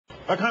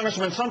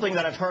Congressman, something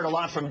that I've heard a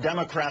lot from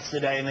Democrats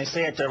today, and they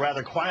say it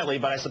rather quietly,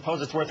 but I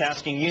suppose it's worth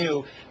asking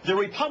you. Do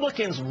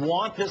Republicans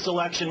want this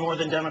election more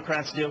than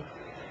Democrats do?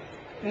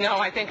 No,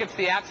 I think it's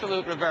the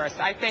absolute reverse.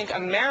 I think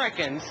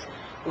Americans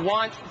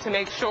want to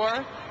make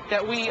sure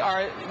that we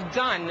are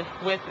done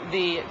with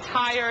the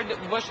tired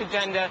Bush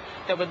agenda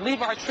that would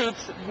leave our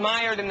troops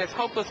mired in this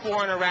hopeless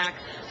war in Iraq,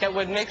 that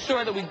would make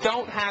sure that we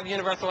don't have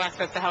universal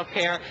access to health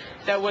care,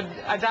 that would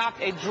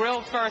adopt a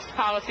drill-first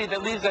policy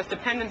that leaves us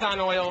dependent on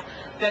oil,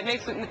 that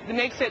makes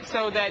it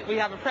so that we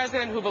have a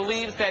president who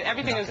believes that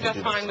everything is just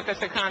fine with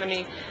this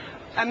economy.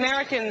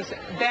 Americans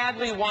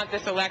badly want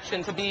this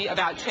election to be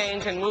about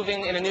change and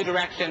moving in a new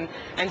direction,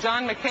 and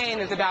John McCain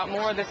is about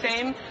more of the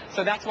same,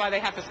 so that's why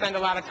they have to spend a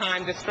lot of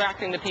time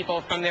distracting the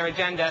people from their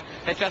agenda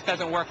that just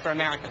doesn't work for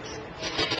Americans.